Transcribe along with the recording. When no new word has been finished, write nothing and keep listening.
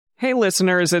Hey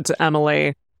listeners, it's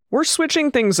Emily. We're switching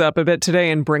things up a bit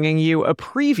today and bringing you a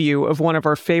preview of one of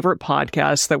our favorite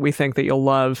podcasts that we think that you'll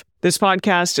love. This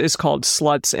podcast is called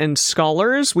Sluts and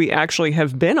Scholars. We actually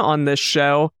have been on this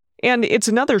show, and it's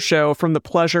another show from the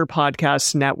Pleasure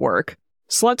Podcast Network.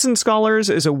 Sluts and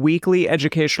Scholars is a weekly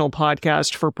educational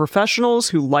podcast for professionals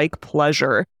who like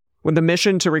pleasure. With a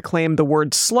mission to reclaim the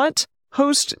word slut,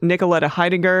 host Nicoletta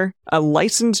Heidegger, a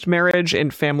licensed marriage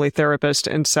and family therapist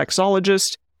and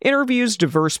sexologist, interviews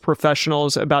diverse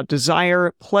professionals about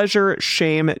desire, pleasure,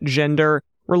 shame, gender,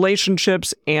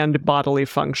 relationships, and bodily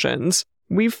functions.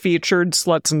 We've featured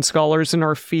Sluts and Scholars in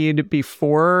our feed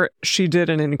before. She did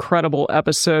an incredible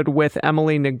episode with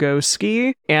Emily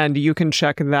Nagoski, and you can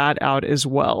check that out as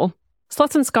well.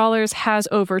 Sluts and Scholars has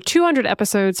over 200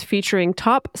 episodes featuring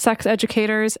top sex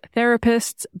educators,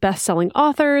 therapists, best-selling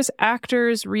authors,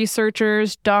 actors,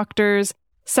 researchers, doctors,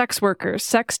 sex workers,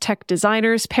 sex tech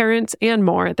designers, parents, and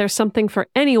more. There's something for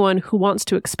anyone who wants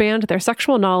to expand their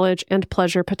sexual knowledge and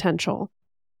pleasure potential.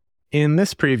 In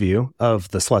this preview of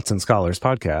the Sluts and Scholars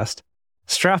podcast,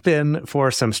 strap in for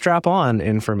some strap-on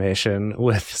information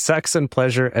with sex and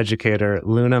pleasure educator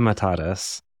Luna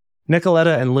Matatas.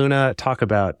 Nicoletta and Luna talk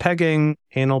about pegging,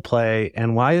 anal play,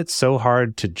 and why it's so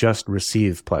hard to just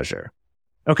receive pleasure.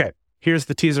 Okay, here's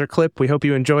the teaser clip. We hope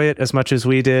you enjoy it as much as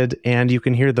we did, and you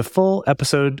can hear the full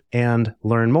episode and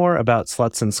learn more about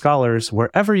Sluts and Scholars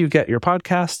wherever you get your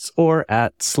podcasts or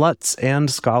at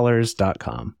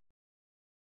slutsandscholars.com.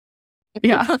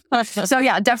 Yeah. So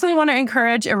yeah, definitely want to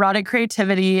encourage erotic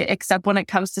creativity, except when it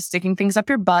comes to sticking things up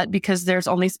your butt, because there's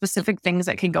only specific things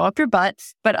that can go up your butt,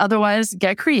 but otherwise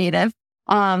get creative.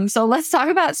 So let's talk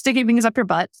about sticking things up your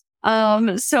butt.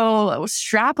 So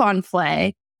strap-on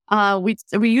play,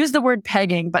 we use the word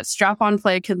pegging, but strap-on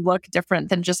play can look different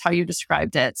than just how you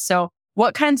described it. So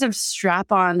what kinds of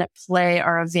strap-on play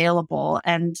are available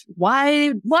and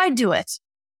why do it?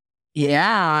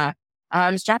 Yeah.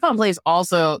 Strap-on play is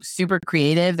also super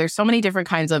creative. There's so many different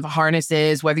kinds of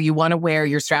harnesses, whether you want to wear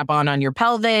your strap-on on your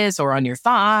pelvis or on your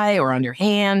thigh or on your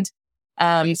hand.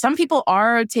 Some people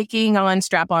are taking on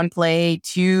strap-on play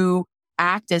to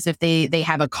act as if they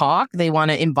have a cock. They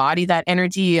want to embody that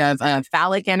energy of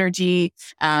phallic energy.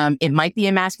 It might be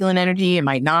a masculine energy. It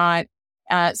might not.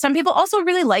 Some people also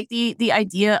really like the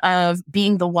idea of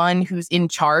being the one who's in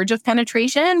charge of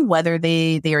penetration, whether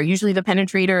they are usually the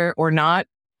penetrator or not.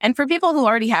 And for people who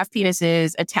already have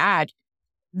penises attached,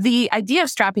 the idea of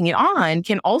strapping it on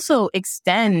can also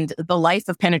extend the life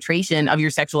of penetration of your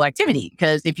sexual activity.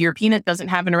 Because if your penis doesn't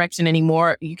have an erection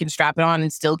anymore, you can strap it on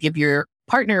and still give your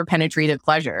partner penetrative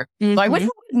pleasure. Mm-hmm. So I would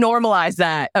normalize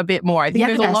that a bit more. I think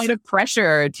there's a lot of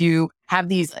pressure to have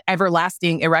these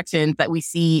everlasting erections that we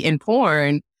see in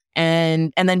porn.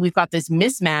 And then we've got this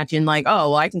mismatch in like,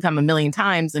 oh, well, I can come a million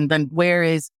times. And then where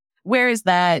is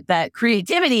that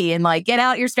creativity and like, get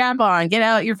out your strap on, get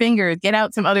out your fingers, get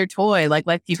out some other toy, like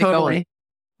let's keep it going.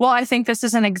 Well, I think this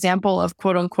is an example of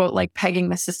quote unquote, like pegging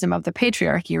the system of the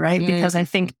patriarchy, right? Because I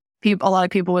think a lot of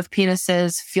people with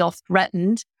penises feel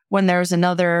threatened when there's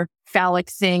another phallic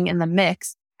thing in the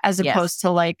mix, as opposed to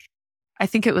like, I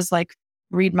think it was like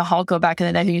Reed Mahalko back in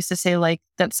the day who used to say like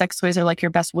that sex toys are like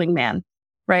your best wingman,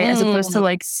 right? As opposed to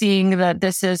like seeing that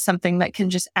this is something that can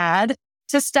just add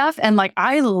to stuff. And like,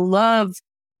 I love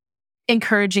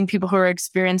encouraging people who are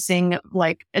experiencing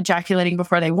like ejaculating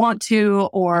before they want to,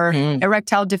 or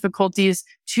erectile difficulties,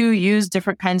 to use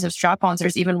different kinds of strap-ons.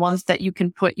 There's even ones that you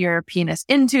can put your penis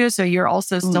into, so you're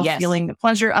also still feeling the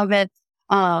pleasure of it,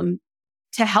 to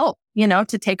help,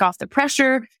 to take off the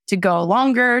pressure, to go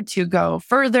longer, to go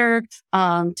further,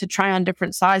 to try on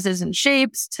different sizes and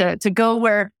shapes, to go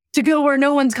where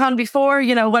no one's gone before,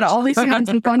 what all these kinds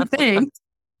of fun things.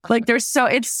 Like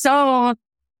it's so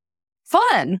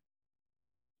fun.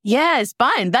 Yes,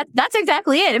 fun. That's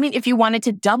exactly it. I mean, if you wanted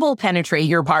to double penetrate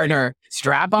your partner,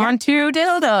 strap on two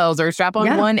dildos or strap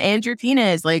on one and your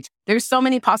penis. Like there's so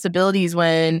many possibilities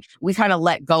when we kind of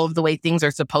let go of the way things are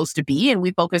supposed to be and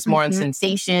we focus more on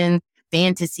sensation,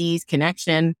 fantasies,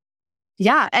 connection.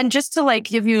 Yeah. And just to like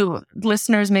give you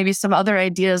listeners maybe some other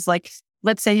ideas, like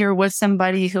let's say you're with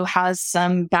somebody who has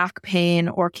some back pain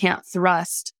or can't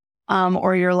thrust.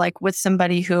 Or you're like with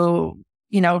somebody who,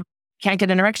 can't get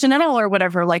an erection at all or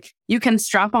whatever, like you can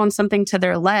strap on something to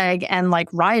their leg and like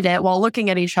ride it while looking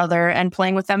at each other and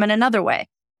playing with them in another way.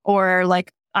 Or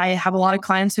like I have a lot of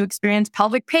clients who experience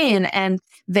pelvic pain and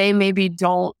they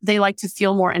like to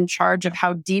feel more in charge of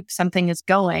how deep something is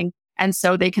going. And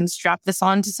so they can strap this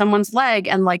on to someone's leg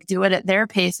and like do it at their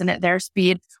pace and at their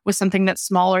speed with something that's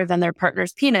smaller than their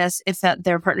partner's penis if that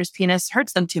their partner's penis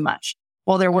hurts them too much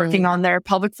while they're working on their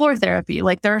pelvic floor therapy.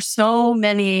 Like there are so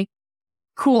many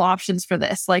cool options for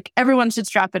this. Like everyone should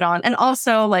strap it on. And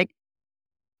also like,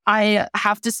 I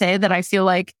have to say that I feel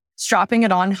like strapping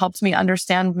it on helped me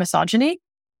understand misogyny.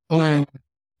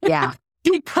 Yeah.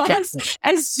 Because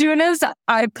as soon as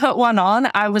I put one on,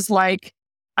 I was like,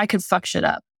 I could fuck shit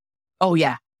up. Oh,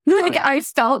 yeah. Like I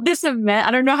felt this immense,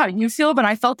 I don't know how you feel, but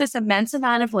I felt this immense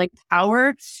amount of like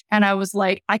power. And I was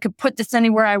like, I could put this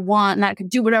anywhere I want and I could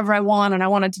do whatever I want. And I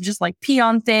wanted to just like pee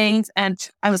on things. And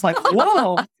I was like,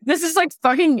 whoa, this is like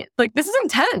fucking, like, this is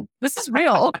intense. This is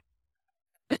real.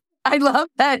 I love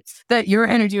that your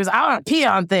energy was, I want to pee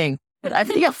on things. I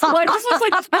think I felt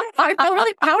I felt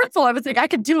really powerful. I was like, I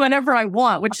could do whatever I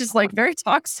want, which is like very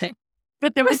toxic.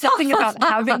 But there was something about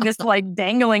having this like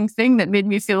dangling thing that made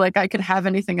me feel like I could have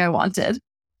anything I wanted.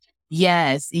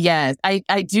 Yes.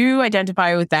 I do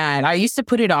identify with that. I used to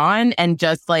put it on and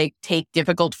just like take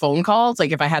difficult phone calls.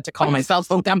 Like if I had to call my cell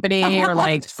phone company or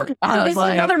like, I was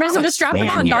like, another reason to strap it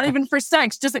on, not even for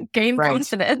sex, just gain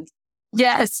confidence.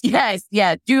 Yes.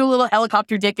 Do a little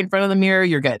helicopter dick in front of the mirror.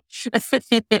 You're good.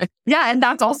 Yeah. And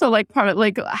that's also like part of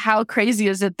like, how crazy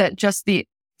is it that just the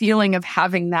feeling of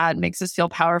having that makes us feel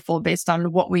powerful based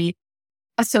on what we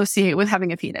associate with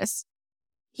having a penis?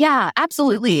 Yeah,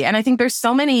 absolutely. And I think there's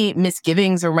so many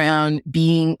misgivings around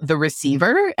being the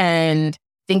receiver and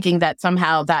thinking that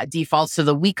somehow that defaults to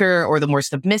the weaker or the more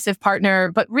submissive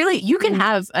partner. But really, you can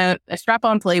have a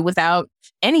strap-on play without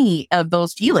any of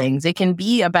those feelings. It can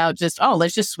be about just,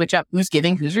 let's just switch up who's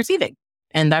giving, who's receiving.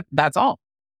 And that's all.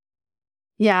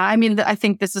 Yeah, I mean, I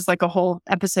think this is like a whole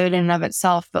episode in and of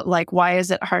itself, but like, why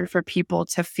is it hard for people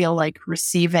to feel like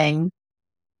receiving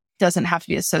doesn't have to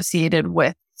be associated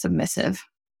with submissive?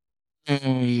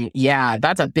 Yeah,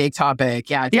 that's a big topic.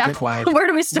 Yeah. Where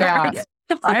do we start? Yeah.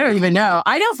 I don't even know.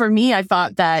 I know for me, I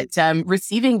thought that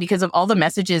receiving, because of all the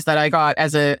messages that I got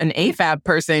as an AFAB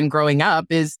person growing up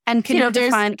is... And can you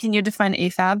define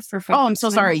AFAB for folks? Oh, I'm so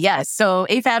sorry. Yes. So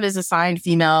AFAB is assigned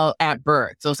female at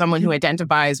birth. So someone who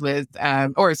identifies with,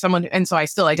 and so I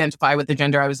still identify with the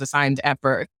gender I was assigned at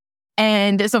birth.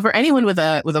 And so for anyone with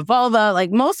a vulva,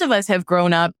 like most of us have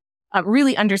grown up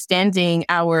really understanding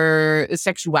our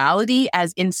sexuality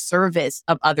as in service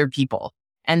of other people.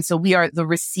 And so we are the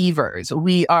receivers.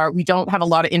 We don't have a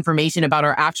lot of information about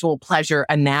our actual pleasure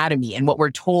anatomy, and what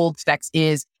we're told sex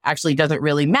is actually doesn't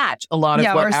really match a lot of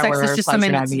what our sex is just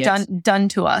something that's done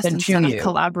to us instead of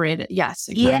collaborated. Yes.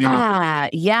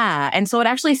 Exactly. Yeah. And so it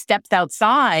actually steps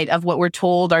outside of what we're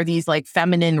told are these like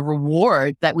feminine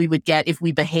rewards that we would get if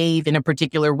we behave in a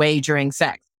particular way during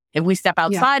sex. If we step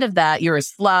outside of that, you're a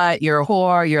slut, you're a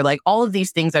whore, you're like all of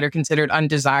these things that are considered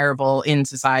undesirable in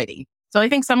society. So I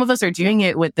think some of us are doing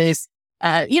it with this,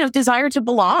 desire to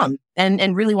belong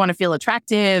and really want to feel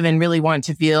attractive and really want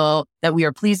to feel that we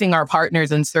are pleasing our partners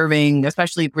and serving,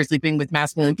 especially if we're sleeping with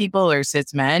masculine people or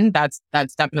cis men. That's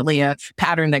definitely a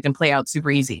pattern that can play out super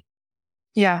easy.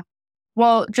 Yeah.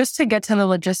 Well, just to get to the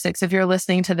logistics, if you're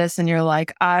listening to this and you're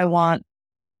like, I want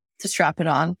to strap it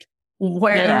on,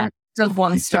 where does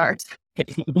one start?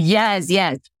 Yes.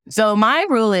 So my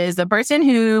rule is the person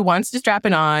who wants to strap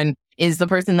it on is the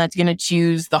person that's going to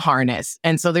choose the harness.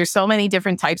 And so there's so many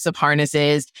different types of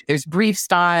harnesses. There's brief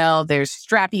style, there's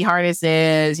strappy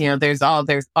harnesses,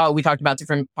 we talked about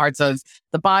different parts of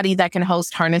the body that can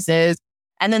host harnesses.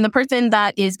 And then the person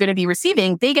that is going to be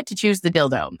receiving, they get to choose the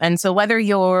dildo. And so whether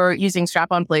you're using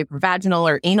strap-on play for vaginal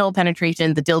or anal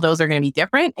penetration, the dildos are going to be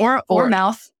different. Or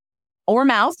mouth. Or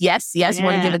mouth. Yes. Yeah. You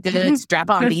want to give a good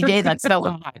strap on, BJ. That's so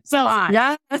hot. So hot.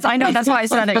 Yeah. I know. That's why I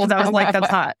said it, because I was like, that's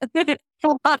hot.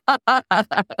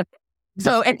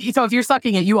 So if you're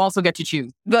sucking it, you also get to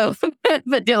choose both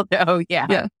the dildo.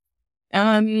 Yeah.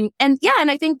 And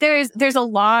I think there's a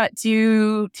lot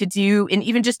to do in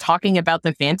even just talking about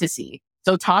the fantasy.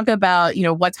 So talk about,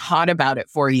 what's hot about it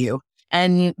for you.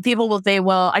 And people will say,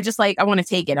 well, I want to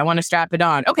take it. I want to strap it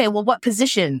on. Okay. Well, what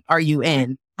position are you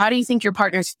in? How do you think your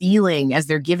partner's feeling as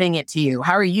they're giving it to you?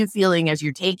 How are you feeling as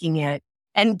you're taking it?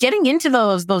 And getting into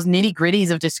those nitty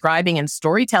gritties of describing and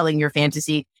storytelling your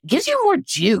fantasy gives you more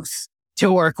juice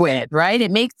to work with, right? It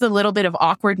makes the little bit of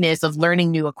awkwardness of learning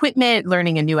new equipment,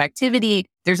 learning a new activity.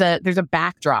 There's a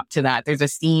backdrop to that. There's a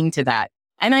scene to that.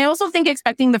 And I also think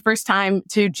expecting the first time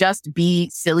to just be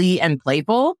silly and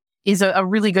playful is a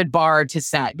really good bar to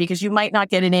set, because you might not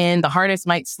get it in. The harness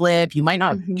might slip. You might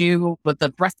not do with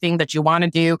the thrusting that you want to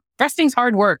do. Thrusting's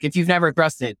hard work if you've never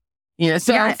thrusted.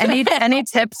 So any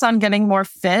tips on getting more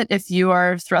fit if you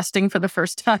are thrusting for the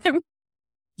first time?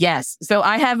 Yes. So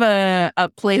I have a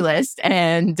playlist,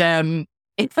 and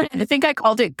I think I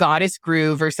called it Goddess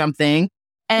Groove or something.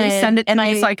 And send it to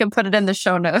me so I can put it in the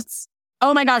show notes.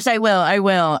 Oh my gosh, I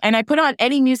will. And I put on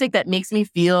any music that makes me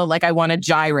feel like I want to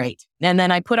gyrate. And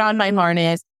then I put on my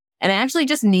harness and I actually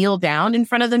just kneel down in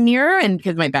front of the mirror, and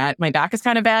because my back is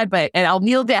kind of bad, and I'll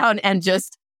kneel down and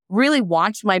just really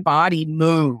watch my body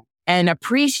move and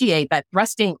appreciate that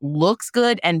thrusting looks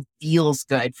good and feels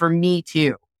good for me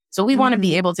too. So we want to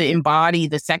be able to embody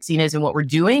the sexiness in what we're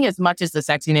doing as much as the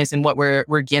sexiness in what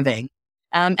we're giving.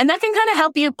 And that can kind of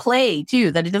help you play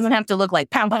too, that it doesn't have to look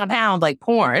like pound, pound, pound, like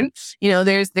porn.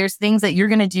 There's things that you're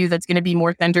going to do that's going to be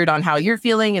more centered on how you're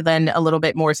feeling, and then a little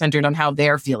bit more centered on how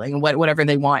they're feeling and whatever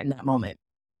they want in that moment.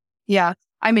 Yeah.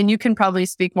 I mean, you can probably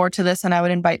speak more to this, and I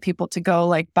would invite people to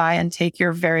go buy and take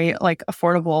your very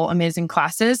affordable, amazing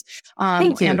classes,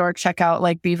 and or check out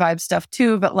B-Vibe stuff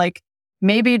too. But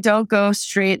maybe don't go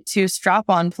straight to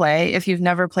strap-on play if you've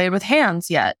never played with hands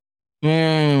yet.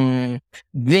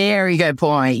 Very good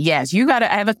point. Yes, you got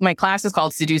to. My class is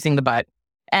called Seducing the Butt,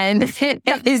 and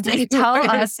they tell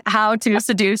us how to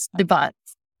seduce the butt.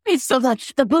 So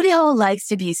the booty hole likes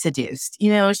to be seduced.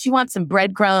 She wants some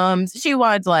breadcrumbs. She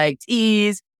wants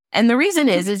tease. And the reason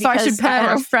is so because I should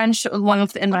put a French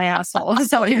lump in my asshole. Is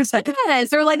that what you're saying?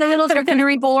 Yes, or a little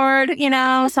charcuterie board,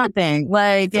 something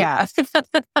yeah.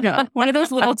 One of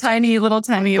those little tiny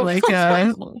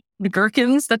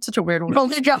gherkins. That's such a weird one. Oh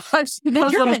my gosh. You're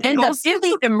going to end up in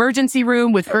the emergency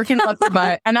room with gherkins up your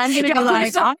butt. And I'm going to be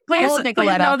please,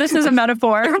 no, this is a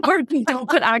metaphor. Don't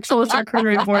put actual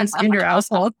charcuterie boards in your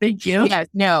asshole. Thank you. Yes,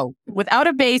 no. Without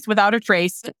a base, without a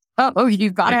trace.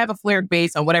 You've got to have a flared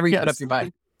base on whatever you put up your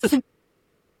butt.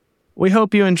 We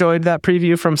hope you enjoyed that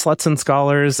preview from Sluts and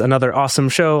Scholars, another awesome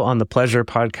show on the Pleasure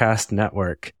Podcast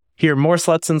Network. Hear more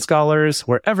Sluts and Scholars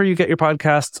wherever you get your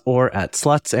podcasts or at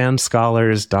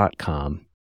slutsandscholars.com.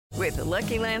 With the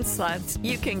Lucky Land Slots,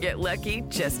 you can get lucky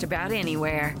just about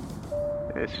anywhere.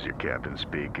 This is your captain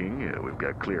speaking. We've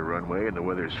got clear runway and the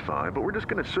weather's fine, but we're just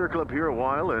going to circle up here a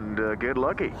while and get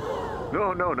lucky.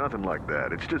 No, nothing like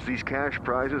that. It's just these cash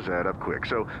prizes add up quick.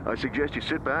 So I suggest you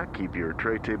sit back, keep your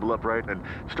tray table upright, and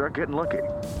start getting lucky.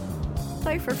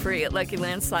 Play for free at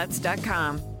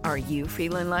LuckyLandSlots.com. Are you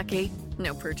feeling lucky?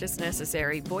 No purchase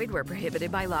necessary. Void where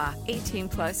prohibited by law.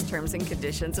 18+ terms and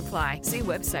conditions apply. See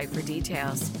website for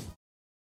details.